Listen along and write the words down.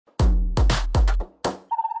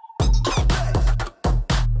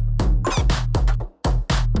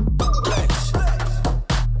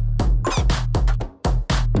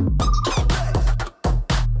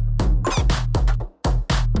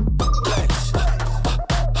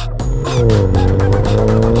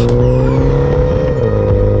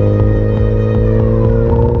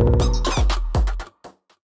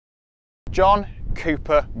John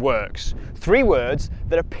Cooper Works. 3 words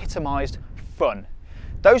that epitomised fun.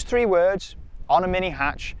 Those 3 words on a mini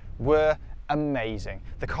hatch were amazing.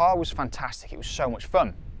 The car was fantastic, it was so much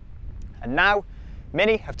fun. And now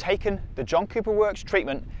Mini have taken the John Cooper Works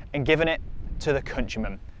treatment and given it to the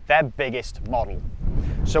Countryman, their biggest model.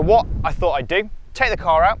 So what I thought I'd do, take the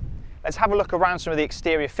car out, let's have a look around some of the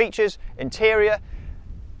exterior features, interior,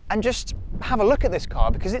 and just have a look at this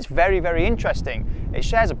car because it's very, very interesting. It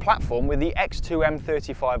shares a platform with the X2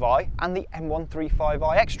 M35i and the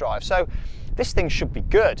M135i X-Drive, so this thing should be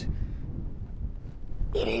good.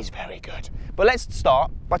 It is very good. But let's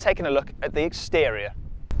start by taking a look at the exterior.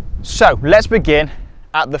 So let's begin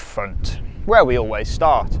at the front, where we always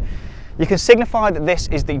start. You can signify that this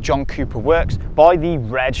is the John Cooper Works by the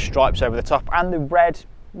red stripes over the top and the red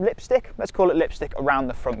lipstick, let's call it lipstick, around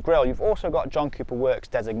the front grille. You've also got John Cooper Works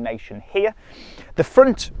designation here. The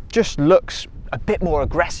front just looks a bit more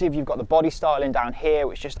aggressive. You've got the body styling down here,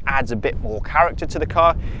 which just adds a bit more character to the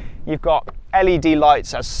car. You've got LED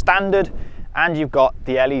lights as standard, and you've got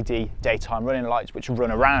the LED daytime running lights which run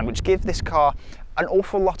around, which give this car an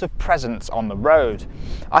awful lot of presence on the road.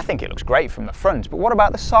 I think it looks great from the front, but what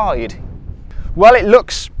about the side? Well, it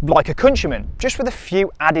looks like a Countryman, just with a few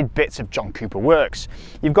added bits of John Cooper Works.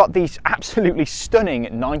 You've got these absolutely stunning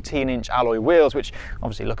 19-inch alloy wheels, which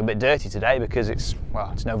obviously look a bit dirty today because it's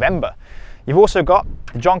November. You've also got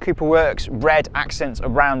the John Cooper Works red accents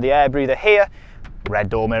around the air breather here, red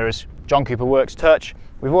door mirrors, John Cooper Works touch.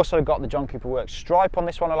 We've also got the John Cooper Works stripe on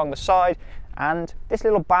this one along the side, and this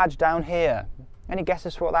little badge down here. Any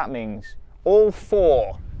guesses for what that means? All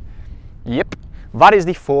 4. Yep, that is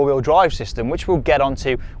the 4-wheel drive system, which we'll get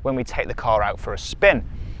onto when we take the car out for a spin.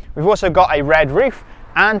 We've also got a red roof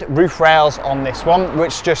and roof rails on this one,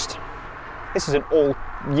 which this is an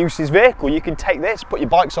all-uses vehicle. You can take this, put your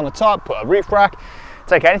bikes on the top, put a roof rack,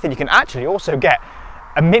 take anything. You can actually also get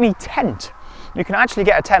a mini tent. You can actually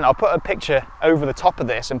get a tent. I'll put a picture over the top of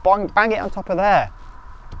this and bang it on top of there.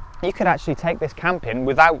 You could actually take this camping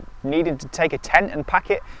without needing to take a tent and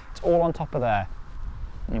pack it. It's all on top of there.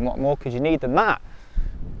 And what more could you need than that?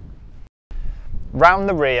 Round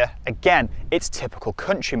the rear, again, it's typical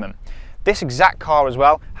Countryman. This exact car as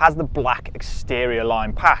well has the black exterior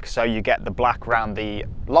line pack, so you get the black around the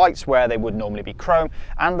lights where they would normally be chrome,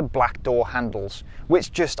 and the black door handles,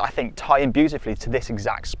 which just, I think, tie in beautifully to this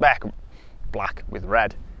exact spec. Black with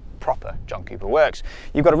red, proper John Cooper Works.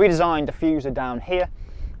 You've got a redesigned diffuser down here,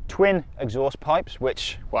 twin exhaust pipes,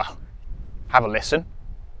 which, well, have a listen.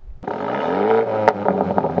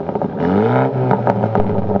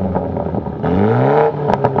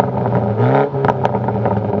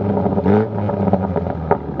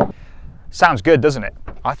 Sounds good, doesn't it?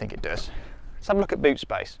 I think it does. Let's have a look at boot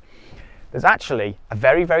space. There's actually a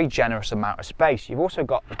very, very generous amount of space. You've also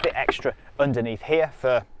got a bit extra underneath here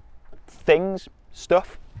for things,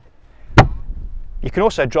 stuff. You can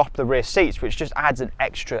also drop the rear seats, which just adds an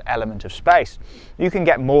extra element of space. You can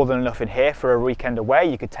get more than enough in here for a weekend away.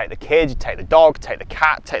 You could take the kids, take the dog, take the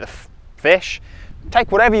cat, take the fish,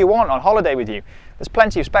 take whatever you want on holiday with you. There's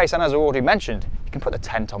plenty of space, and as I already mentioned, you can put the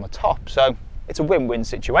tent on the top, so it's a win-win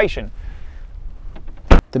situation.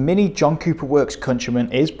 The Mini John Cooper Works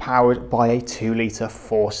Countryman is powered by a 2-litre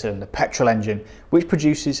 4-cylinder petrol engine, which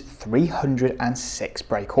produces 306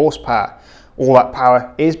 brake horsepower. All that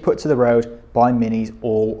power is put to the road by Mini's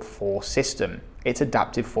all-4 system, its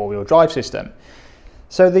adaptive 4-wheel drive system.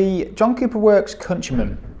 So the John Cooper Works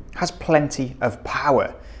Countryman has plenty of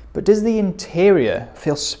power, but does the interior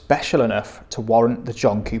feel special enough to warrant the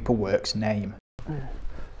John Cooper Works name?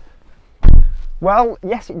 Well,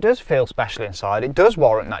 yes, it does feel special inside. It does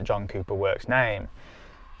warrant that John Cooper Works name.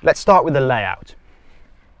 Let's start with the layout.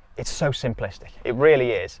 It's so simplistic, it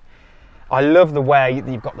really is. I love the way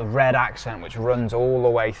that you've got the red accent which runs all the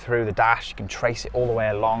way through the dash. You can trace it all the way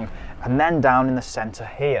along, and then down in the centre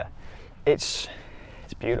here. It's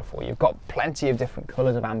beautiful. You've got plenty of different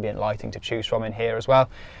colours of ambient lighting to choose from in here as well,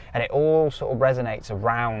 and it all sort of resonates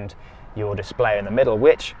around your display in the middle,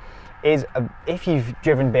 which is, if you've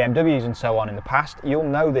driven BMWs and so on in the past, you'll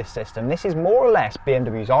know this system. This is more or less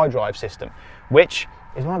BMW's iDrive system, which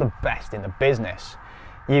is one of the best in the business.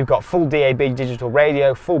 You've got full DAB digital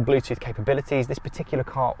radio, full Bluetooth capabilities. This particular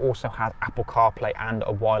car also has Apple CarPlay and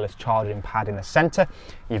a wireless charging pad in the centre.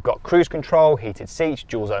 You've got cruise control, heated seats,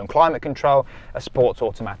 dual zone climate control, a sports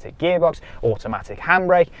automatic gearbox, automatic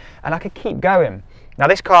handbrake, and I could keep going. Now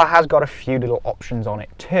this car has got a few little options on it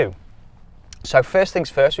too. So first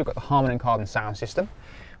things first, we've got the Harman & Kardon sound system,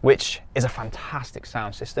 which is a fantastic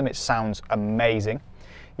sound system. It sounds amazing.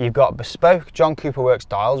 You've got bespoke John Cooper Works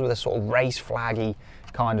dials with a sort of race flaggy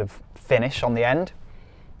kind of finish on the end.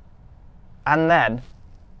 And then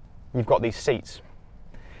you've got these seats.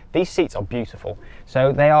 These seats are beautiful.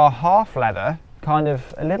 So they are half leather, kind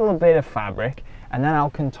of a little bit of fabric, and then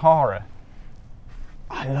Alcantara.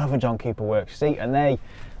 I love a John Cooper Works seat, and they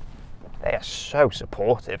are so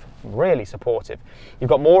supportive, really supportive. You've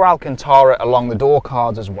got more Alcantara along the door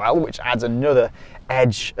cards as well, which adds another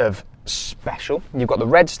edge of special. You've got the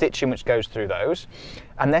red stitching which goes through those,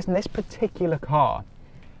 and then this particular car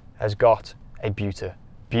has got a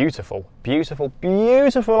beautiful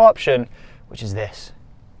option, which is this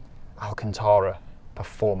Alcantara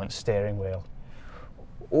performance steering wheel.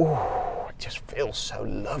 Ooh, it just feels so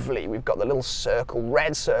lovely. We've got the little circle,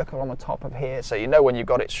 red circle on the top of here, so you know when you've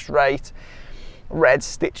got it straight. Red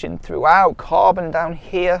stitching throughout, carbon down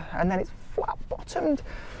here, and then it's flat bottomed.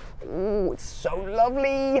 Ooh, it's so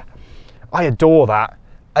lovely. I adore that.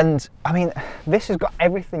 And I mean, this has got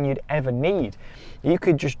everything you'd ever need. You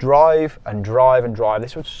could just drive and drive and drive.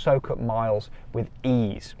 This would soak up miles with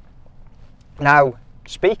ease. Now,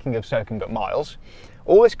 speaking of soaking up miles,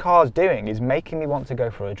 all this car's doing is making me want to go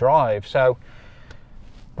for a drive. So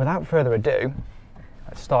without further ado,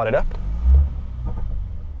 let's start it up. A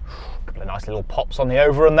couple of nice little pops on the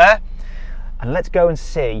overrun there. And let's go and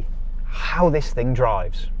see how this thing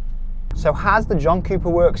drives. So has the John Cooper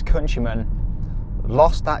Works Countryman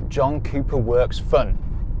lost that John Cooper Works fun?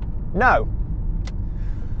 No.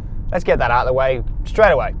 Let's get that out of the way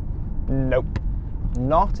straight away. Nope,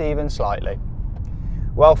 not even slightly.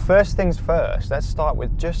 Well, first things first, let's start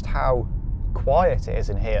with just how quiet it is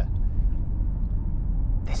in here.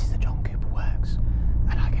 This is the John Cooper Works,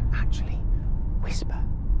 and I can actually whisper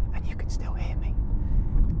and you can still hear me.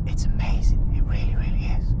 It's amazing, it really, really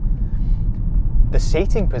is. The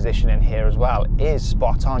seating position in here as well is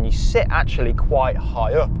spot on. You sit actually quite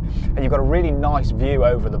high up, and you've got a really nice view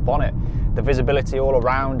over the bonnet. The visibility all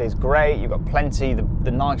around is great. You've got plenty,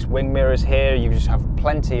 the nice wing mirrors here. You just have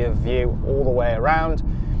plenty of view all the way around.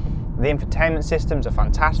 The infotainment systems are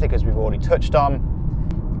fantastic, as we've already touched on.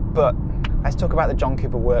 But let's talk about the John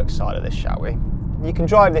Cooper Works side of this, shall we? You can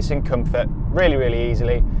drive this in comfort really, really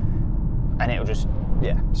easily, and it'll just,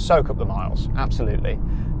 yeah, soak up the miles, absolutely.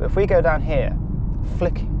 But if we go down here,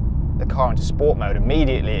 flick the car into sport mode,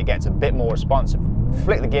 immediately it gets a bit more responsive.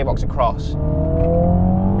 Flick the gearbox across.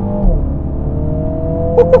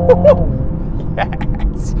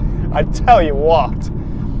 Yes, I tell you what,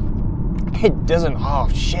 it doesn't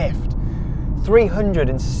half shift.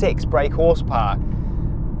 306 brake horsepower,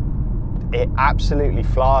 it absolutely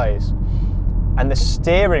flies. And the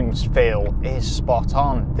steering feel is spot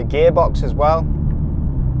on. The gearbox as well.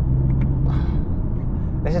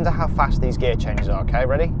 Listen to how fast these gear changes are, okay?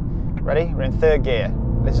 Ready? Ready? We're in third gear.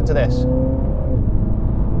 Listen to this.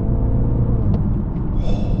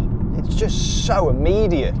 It's just so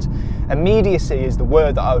immediate. Immediacy is the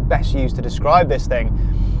word that I would best use to describe this thing.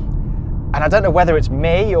 And I don't know whether it's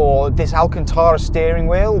me or this Alcantara steering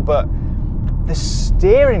wheel, but the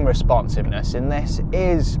steering responsiveness in this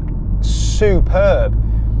is superb.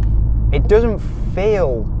 It doesn't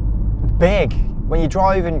feel big. When you're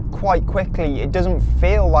driving quite quickly, it doesn't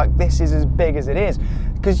feel like this is as big as it is.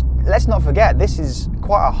 Because let's not forget, this is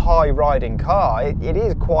quite a high riding car. It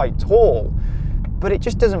is quite tall, but it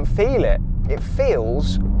just doesn't feel it. It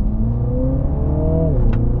feels,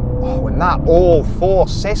 oh, and that all-4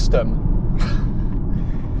 system.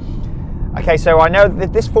 Okay, so I know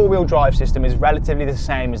that this four-wheel drive system is relatively the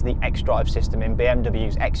same as the xDrive system in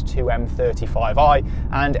BMW's X2 M35i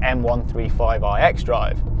and M135i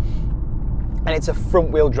xDrive. And it's a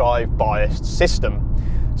front-wheel drive biased system.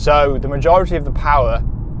 So the majority of the power,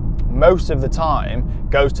 most of the time,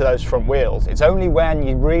 goes to those front wheels. It's only when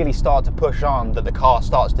you really start to push on that the car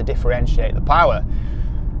starts to differentiate the power.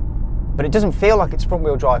 But it doesn't feel like it's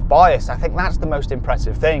front-wheel drive biased. I think that's the most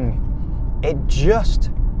impressive thing. It just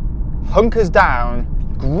hunkers down,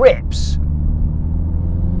 grips,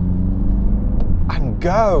 and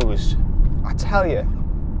goes. I tell you,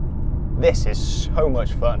 this is so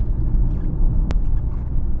much fun.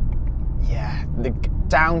 Yeah, the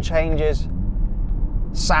down changes,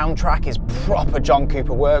 soundtrack is proper John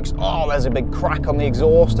Cooper Works. Oh, there's a big crack on the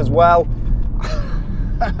exhaust as well.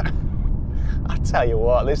 I tell you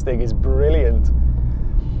what, this thing is brilliant.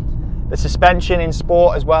 The suspension in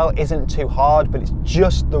Sport as well isn't too hard, but it's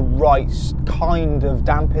just the right kind of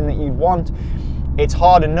damping that you'd want. It's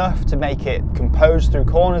hard enough to make it composed through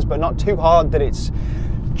corners, but not too hard that it's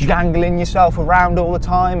jangling yourself around all the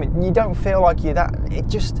time. You don't feel like you're that,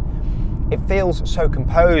 it feels so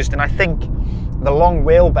composed. And I think the long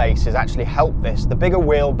wheelbase has actually helped this. The bigger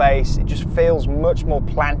wheelbase, it just feels much more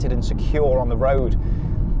planted and secure on the road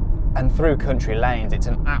and through country lanes. It's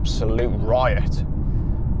an absolute riot.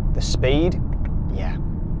 The speed, yeah,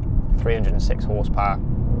 306 horsepower.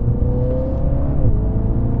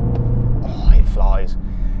 Oh, it flies.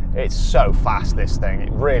 It's so fast, this thing.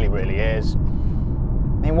 It really, really is. I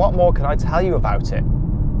mean, what more can I tell you about it?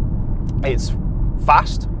 It's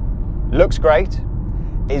fast, looks great,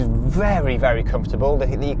 is very, very comfortable.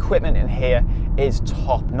 The equipment in here is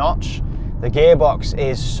top notch. The gearbox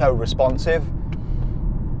is so responsive.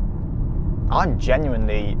 I'm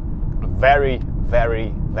genuinely very,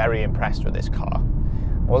 very, very impressed with this car.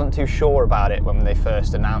 I wasn't too sure about it when they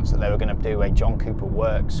first announced that they were going to do a John Cooper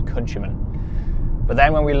Works Countryman. But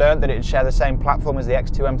then when we learned that it would share the same platform as the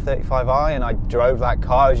X2 M35i, and I drove that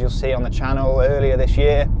car, as you'll see on the channel, earlier this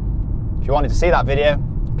year. If you wanted to see that video,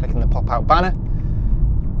 click on the pop-out banner.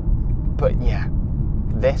 But yeah,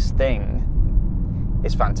 this thing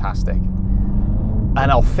is fantastic.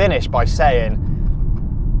 And I'll finish by saying,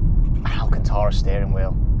 an Alcantara steering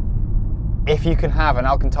wheel. If you can have an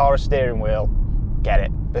Alcantara steering wheel, get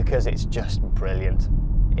it, because it's just brilliant.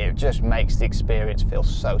 It just makes the experience feel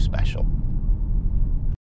so special.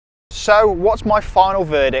 So what's my final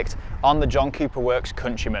verdict on the John Cooper Works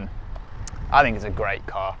Countryman? I think it's a great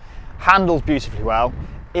car. Handles beautifully well,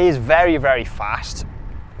 is very, very fast,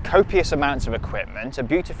 copious amounts of equipment, a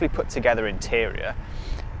beautifully put together interior.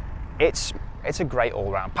 It's a great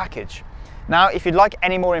all-round package. Now, if you'd like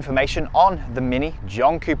any more information on the Mini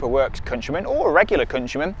John Cooper Works Countryman or a regular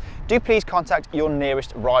Countryman, do please contact your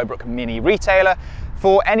nearest Rybrook Mini retailer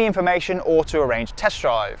for any information or to arrange test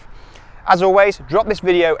drive. As always, drop this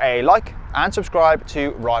video a like and subscribe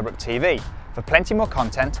to Rybrook TV for plenty more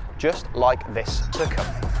content just like this to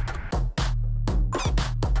come.